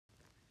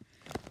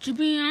To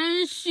be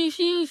honest with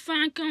you,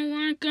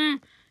 Waka,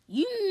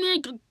 you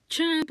make a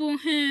terrible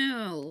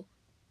hero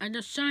and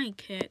a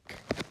sidekick.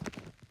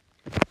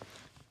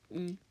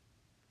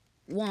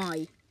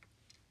 Why?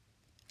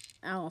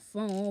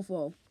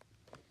 Awful.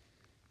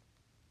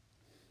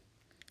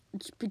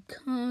 It's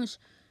because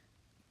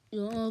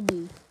you're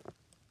ugly.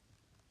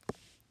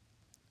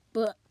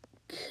 But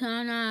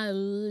can I at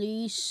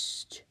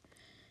least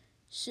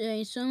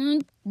say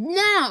something?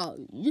 Now!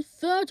 You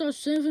third or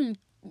seven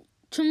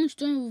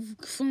tungsten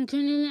from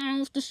getting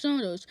out of the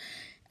sodas,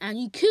 and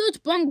you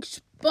killed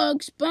Bugs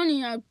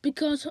Bunny out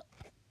because of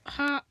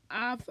how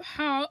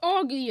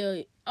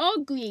ugly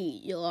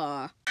you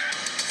are.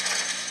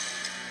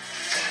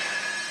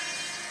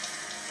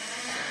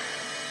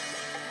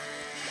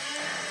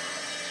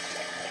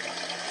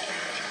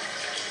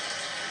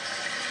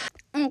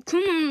 Oh,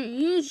 come on,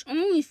 he was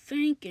only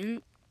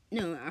thinking.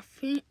 No, I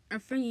think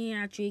he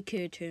actually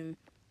killed him.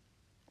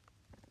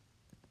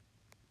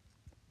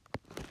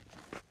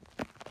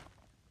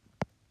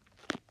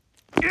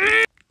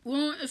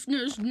 Well, if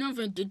there's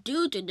nothing to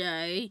do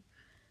today,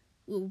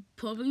 we'll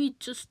probably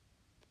just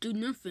do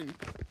nothing.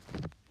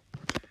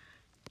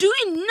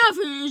 Doing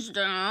nothing is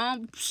the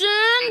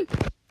option!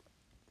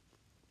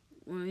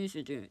 Why is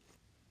it?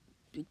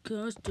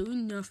 Because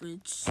doing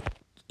nothing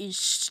is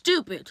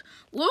stupid.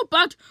 What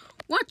about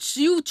watch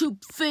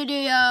YouTube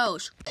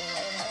videos?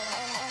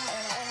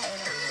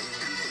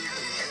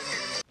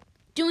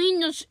 Doing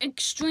this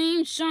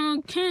extreme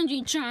sour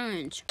candy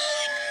challenge.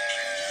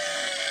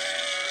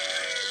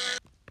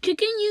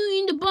 Kicking you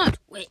in the butt.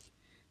 Wait,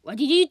 what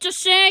did you just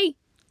say?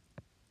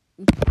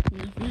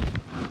 Nothing.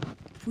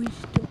 Please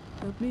don't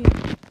help me.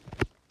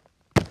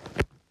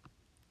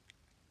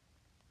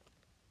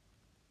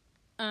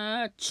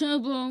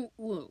 Trouble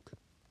work.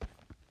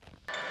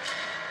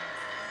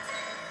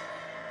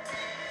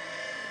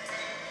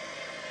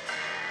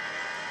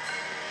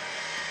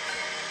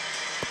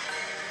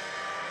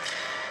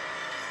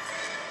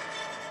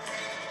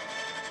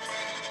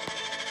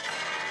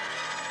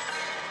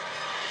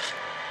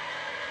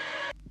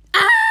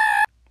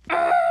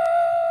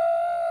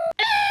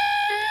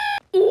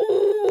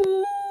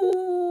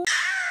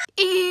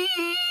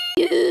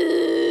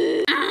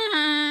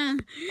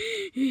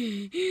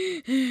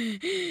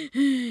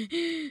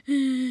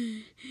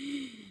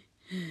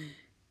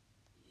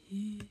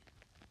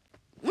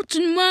 What's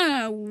the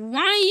matter?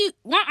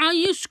 What are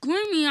you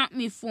screaming at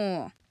me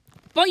for?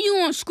 But you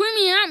are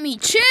screaming at me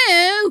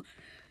too!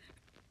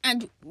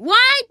 And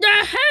why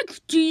the heck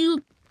do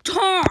you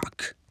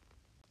talk?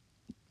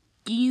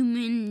 Do you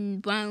mean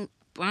by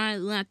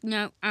like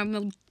now I'm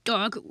a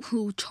dog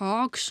who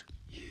talks?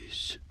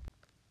 Yes.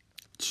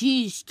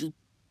 Jeez,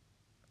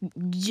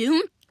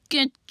 don't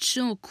get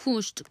so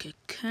close to the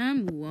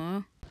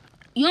camera.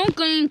 You're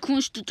getting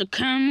close to the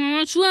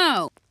camera as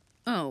well.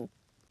 Oh.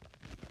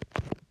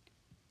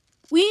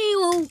 We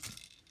will...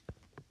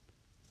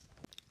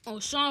 Oh,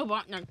 sorry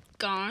about that,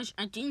 guys.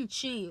 I didn't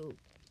see you.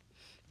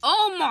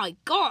 Oh my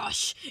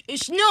gosh!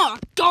 It's not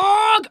a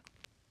dog!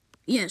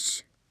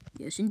 Yes.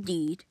 Yes,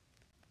 indeed.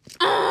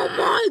 Oh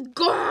my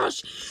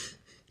gosh!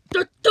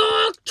 The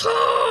dog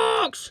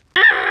talks!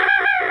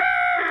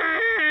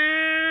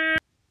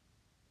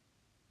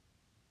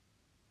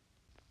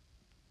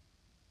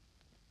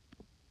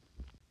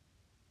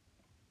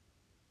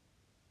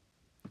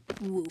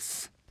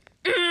 Woof.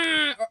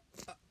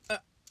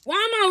 Why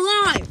am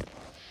I alive?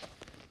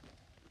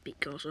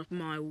 Because of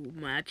my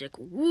magic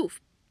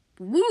woof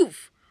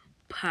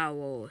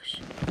powers.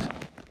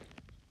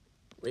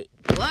 Wait,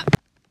 what?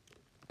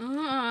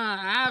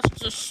 That's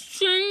the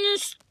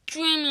strangest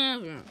dream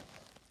ever.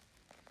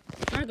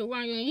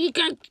 You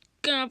can't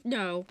get up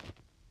now.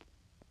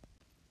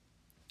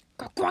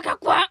 Quack, quack, quack,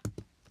 quack.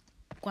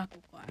 Quack,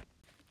 quack, quack.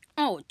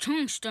 Oh,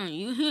 Tungsten,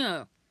 you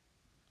here?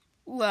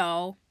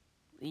 Well,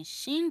 we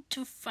seem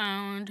to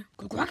found...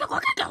 No.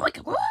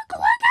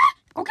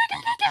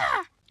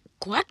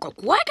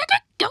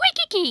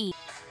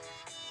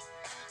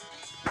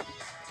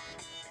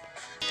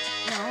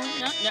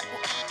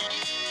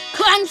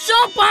 Can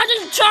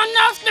somebody turn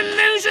off the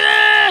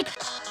music?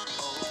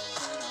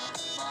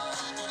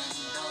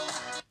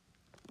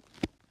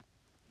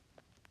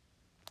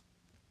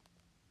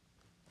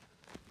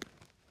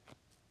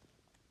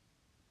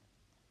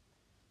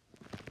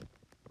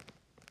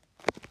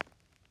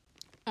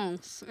 Oh,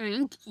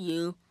 thank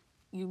you,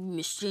 you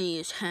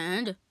mysterious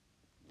hand.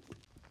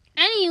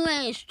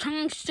 Anyways,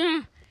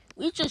 Tungsten,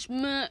 we just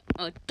met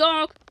a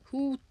dog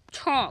who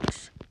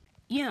talks.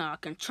 Yeah, I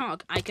can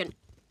talk. I can...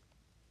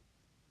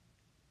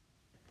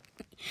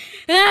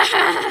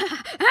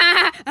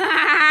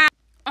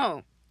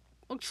 Oh,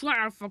 looks like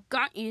I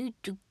forgot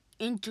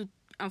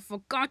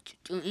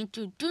to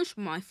introduce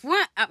my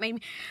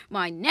friend.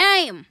 My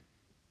name.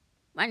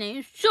 My name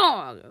is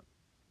Dog.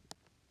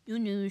 Your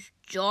name is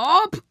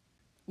Job?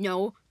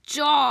 No,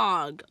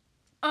 Jog.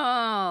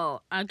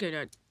 Oh, I get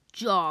it.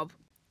 Job.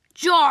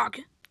 Jog.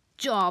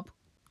 Job.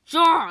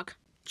 Jog.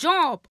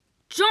 Job.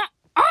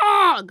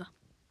 Jog.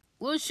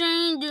 We're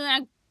saying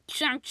the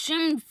exact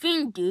same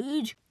thing,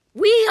 dude.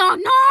 We are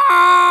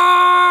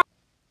not.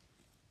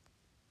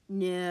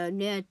 No,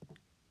 no,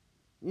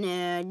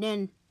 no,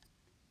 no.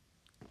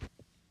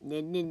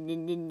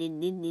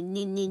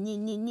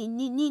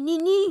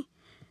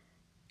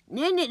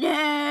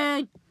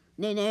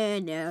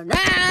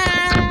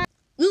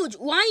 Luke,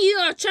 why you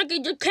are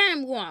checking the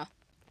camera?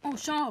 Oh,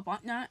 sorry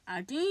about that.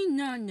 I did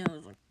not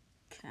know the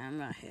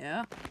camera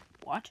here.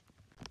 What?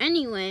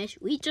 Anyways,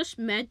 we just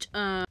met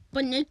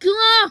but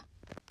Nicola.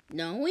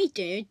 No, we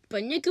did.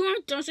 But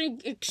Nicola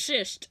doesn't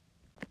exist.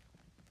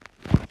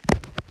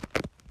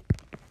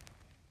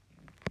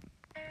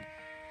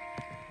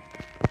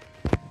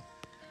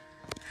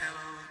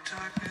 Hello,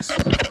 darkness,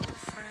 old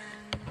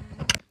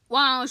friend.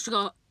 What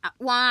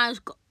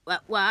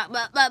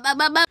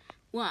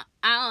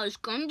I was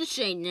going to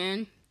say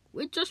then,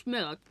 we just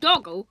met a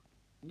doggo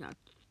that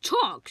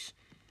talks,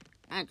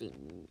 and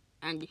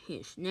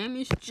his name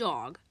is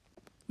Jog.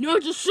 No,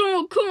 it's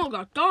so cool,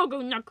 a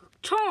doggo that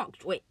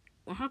talks. Wait,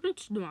 what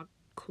happens to my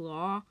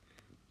claw?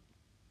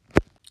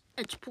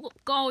 It's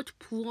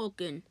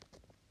broken.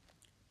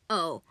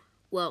 Oh,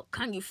 well,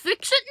 can you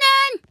fix it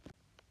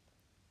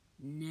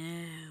then?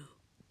 No.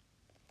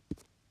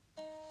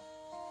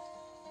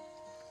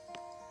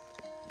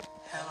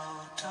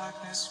 Hello,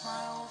 darkness,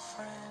 my old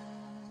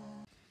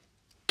friend.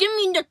 Give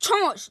me the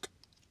toast.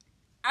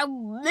 I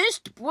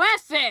missed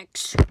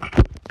breakfast.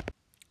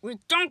 We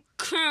don't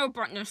care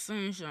about the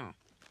things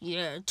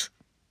yet.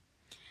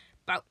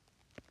 But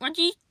what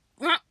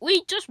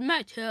we just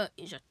met here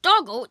is a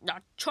doggo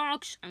that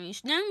talks, and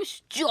his name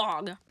is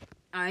Jog.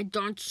 I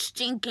don't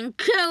stinking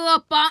care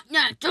about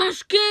that.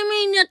 Just give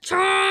me the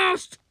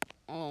toast.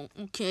 Oh,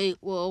 okay.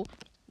 Well,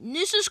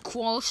 this is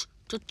close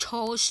to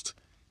toast.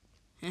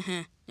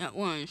 That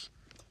was.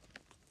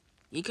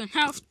 You can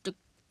have the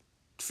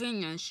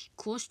fingers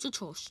close to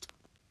toast.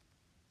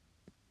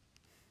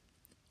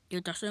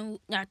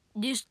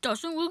 This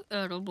doesn't look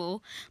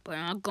edible, but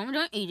I'm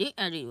gonna eat it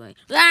anyway.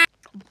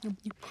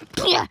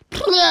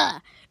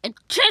 It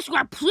tastes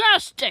like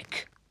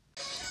plastic.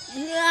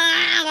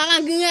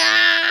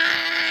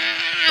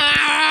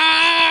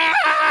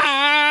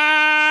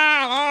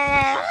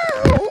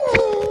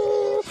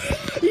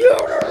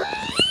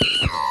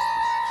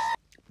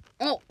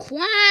 Oh,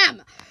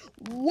 crap!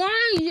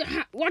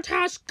 What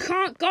has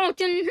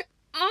gotten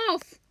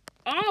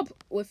up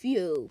with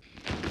you?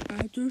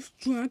 I just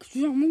drank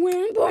some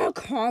rainbow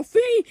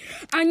coffee,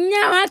 and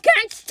now I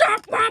can't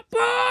stop my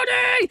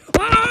body!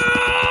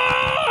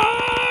 Ah!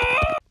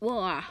 Well,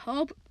 I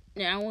hope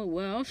that will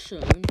well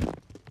soon.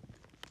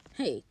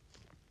 Hey,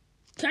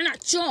 can I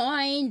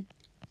join?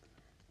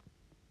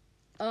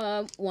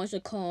 What's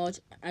it called?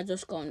 I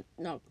just got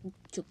not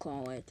to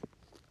call it.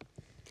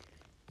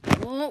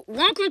 Well,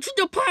 welcome to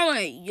the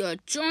party. You're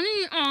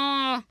joining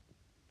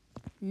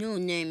no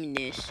name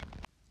this.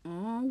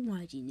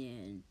 Alrighty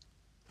then.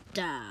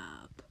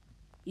 Dab.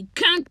 You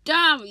can't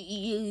dab.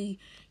 You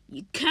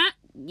can't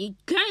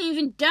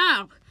even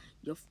dab.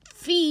 Your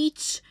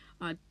feet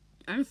are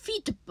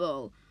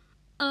unfeatable.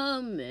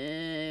 Oh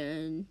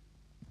man.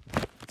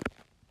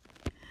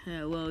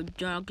 Hello,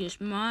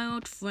 darkest my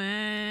old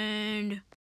friend.